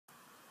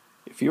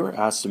If you were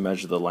asked to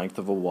measure the length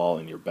of a wall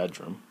in your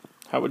bedroom,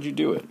 how would you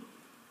do it?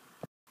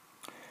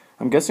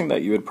 I'm guessing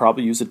that you would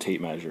probably use a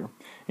tape measure,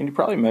 and you'd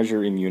probably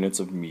measure in units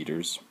of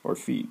meters or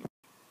feet.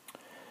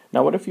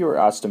 Now what if you were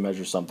asked to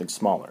measure something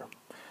smaller,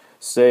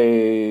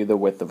 say the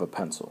width of a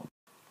pencil?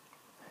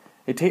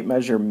 A tape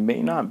measure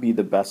may not be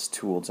the best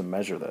tool to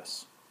measure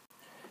this,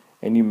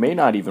 and you may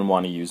not even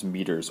want to use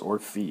meters or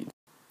feet.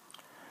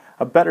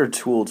 A better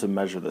tool to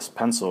measure this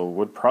pencil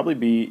would probably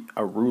be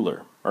a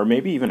ruler, or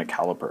maybe even a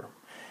caliper,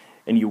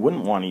 and you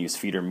wouldn't want to use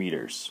feet or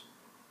meters.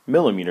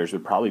 Millimeters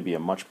would probably be a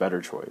much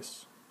better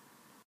choice.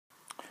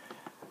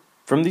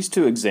 From these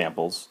two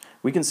examples,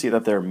 we can see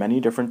that there are many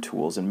different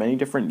tools and many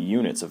different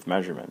units of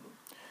measurement.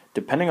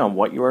 Depending on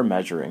what you are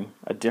measuring,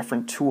 a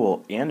different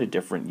tool and a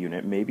different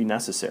unit may be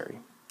necessary.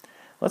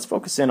 Let's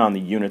focus in on the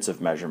units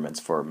of measurements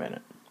for a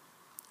minute.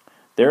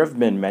 There have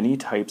been many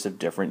types of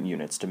different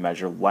units to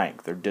measure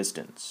length or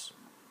distance.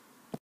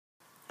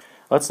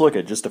 Let's look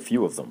at just a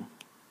few of them.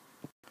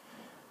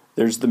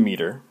 There's the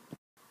meter,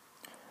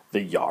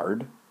 the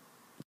yard,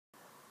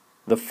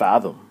 the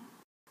fathom,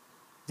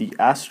 the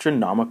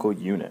astronomical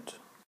unit,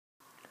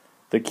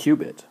 the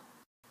cubit,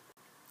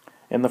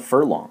 and the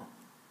furlong.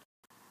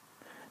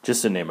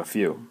 Just to name a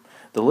few.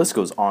 The list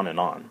goes on and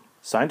on.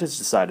 Scientists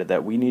decided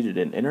that we needed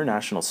an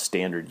international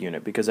standard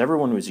unit because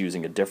everyone was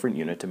using a different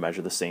unit to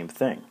measure the same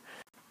thing.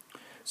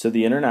 So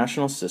the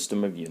International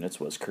System of Units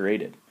was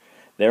created.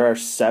 There are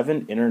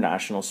 7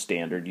 international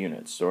standard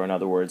units, or in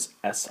other words,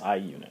 SI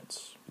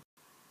units.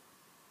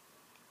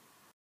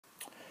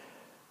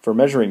 For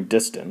measuring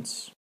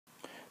distance,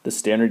 the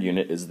standard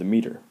unit is the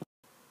meter.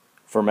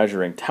 For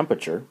measuring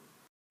temperature,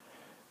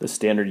 the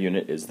standard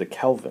unit is the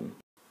Kelvin.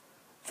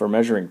 For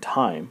measuring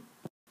time,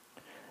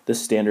 the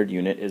standard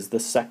unit is the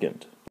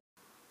second.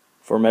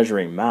 For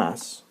measuring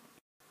mass,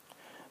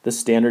 the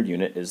standard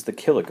unit is the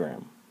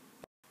kilogram.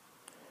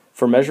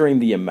 For measuring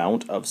the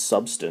amount of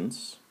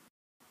substance,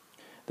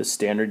 the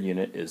standard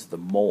unit is the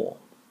mole.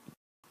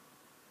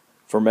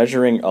 For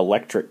measuring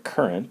electric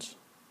current,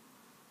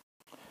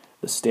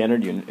 the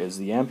standard unit is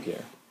the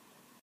ampere.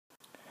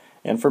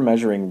 And for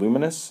measuring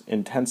luminous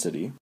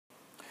intensity,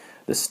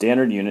 the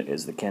standard unit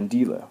is the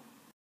candela.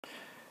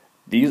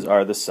 These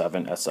are the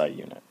 7 SI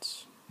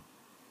units.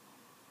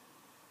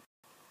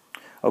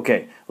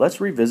 Okay, let's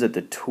revisit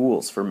the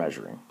tools for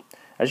measuring.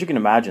 As you can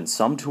imagine,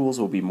 some tools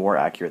will be more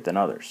accurate than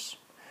others.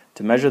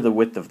 To measure the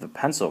width of the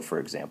pencil, for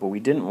example, we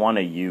didn't want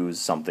to use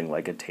something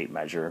like a tape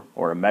measure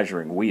or a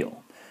measuring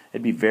wheel.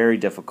 It'd be very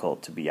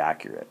difficult to be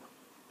accurate.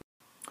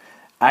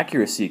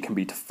 Accuracy can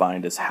be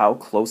defined as how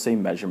close a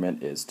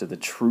measurement is to the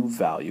true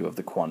value of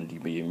the quantity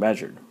being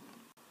measured.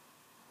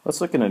 Let's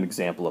look at an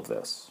example of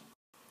this.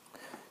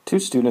 2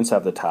 students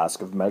have the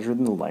task of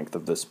measuring the length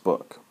of this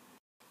book.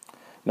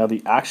 Now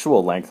the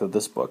actual length of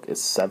this book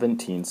is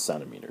 17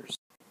 centimeters.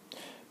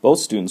 Both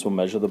students will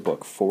measure the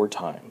book 4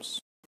 times.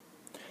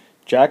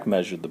 Jack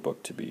measured the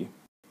book to be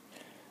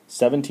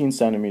 17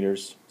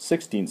 centimeters,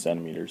 16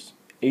 centimeters,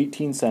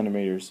 18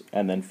 centimeters,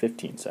 and then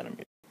 15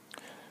 centimeters.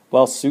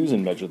 While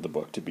Susan measured the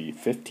book to be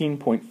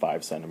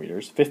 15.5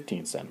 centimeters,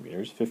 15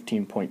 centimeters,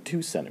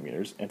 15.2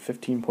 centimeters, and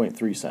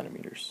 15.3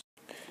 centimeters.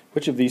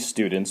 Which of these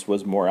students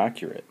was more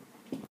accurate?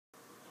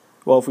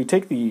 Well, if we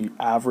take the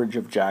average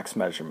of Jack's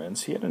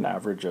measurements, he had an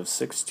average of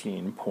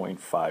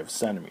 16.5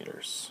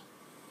 centimeters.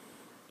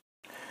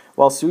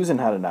 While Susan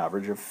had an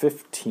average of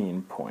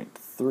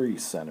 15.3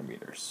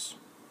 centimeters.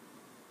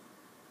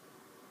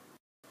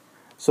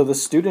 So the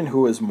student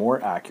who was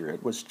more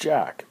accurate was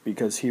Jack,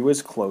 because he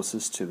was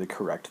closest to the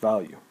correct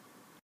value.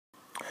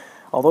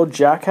 Although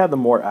Jack had the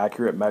more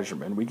accurate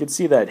measurement, we could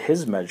see that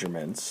his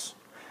measurements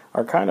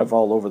are kind of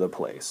all over the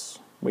place.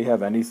 We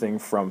have anything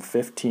from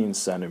 15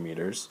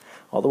 centimeters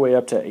all the way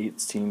up to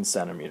 18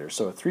 centimeters,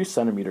 so a 3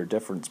 centimeter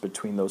difference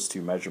between those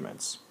two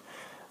measurements.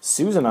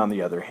 Susan, on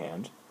the other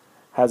hand,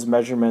 has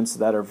measurements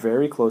that are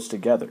very close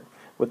together,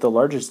 with the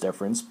largest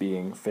difference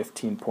being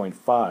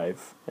 15.5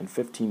 and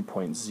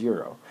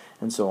 15.0,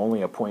 and so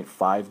only a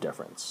 0.5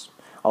 difference.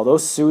 Although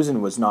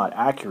Susan was not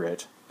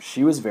accurate,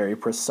 she was very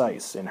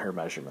precise in her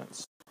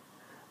measurements.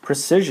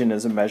 Precision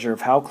is a measure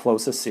of how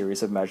close a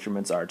series of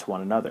measurements are to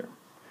one another,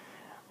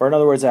 or in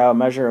other words, a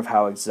measure of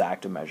how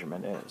exact a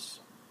measurement is.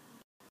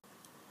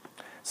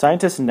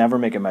 Scientists never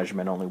make a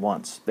measurement only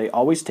once. They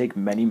always take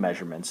many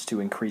measurements to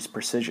increase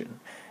precision.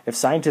 If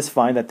scientists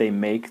find that they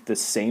make the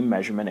same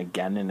measurement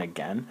again and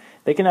again,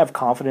 they can have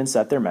confidence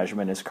that their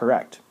measurement is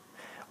correct.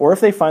 Or if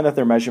they find that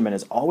their measurement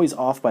is always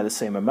off by the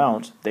same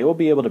amount, they will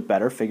be able to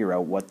better figure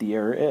out what the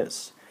error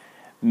is.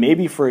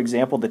 Maybe, for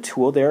example, the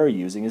tool they are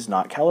using is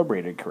not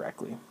calibrated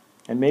correctly,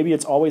 and maybe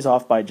it's always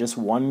off by just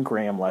 1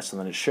 gram less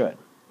than it should.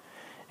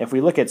 If we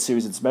look at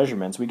Susan's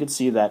measurements, we could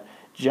see that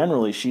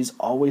generally she's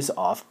always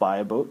off by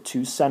about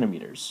 2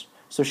 centimeters,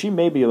 so she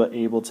may be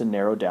able to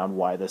narrow down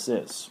why this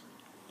is.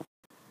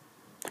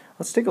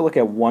 Let's take a look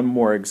at one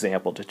more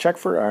example to check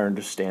for our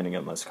understanding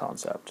in this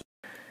concept.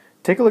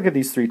 Take a look at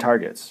these 3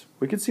 targets.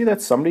 We can see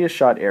that somebody has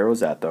shot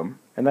arrows at them,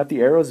 and that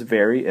the arrows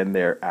vary in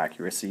their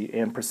accuracy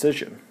and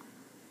precision.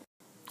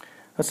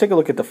 Let's take a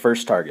look at the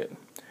first target.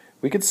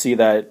 we could see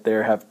that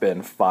there have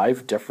been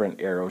 5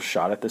 different arrows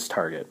shot at this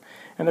target,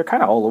 and they're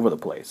kind of all over the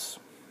place.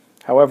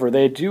 However,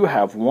 they do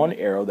have one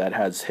arrow that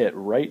has hit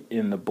right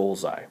in the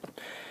bullseye.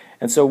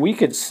 And so we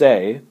could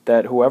say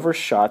that whoever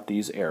shot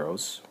these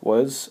arrows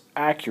was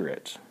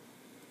accurate.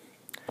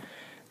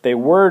 They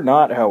were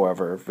not,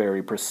 however,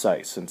 very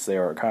precise, since they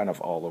are kind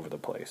of all over the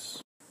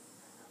place.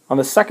 On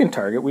the second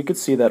target, we could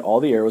see that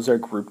all the arrows are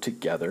grouped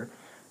together,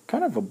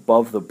 kind of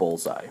above the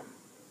bullseye.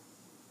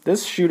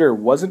 This shooter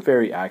wasn't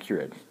very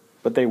accurate,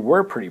 but they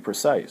were pretty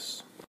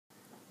precise.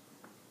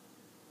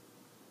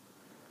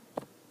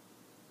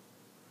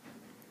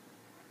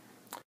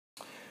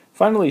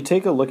 Finally,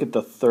 take a look at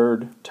the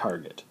third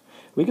target.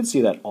 We can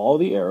see that all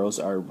the arrows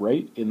are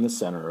right in the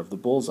center of the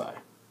bullseye.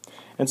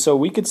 And so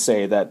we could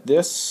say that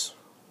this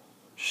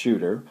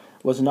shooter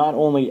was not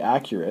only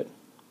accurate,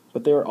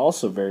 but they were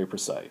also very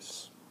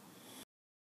precise.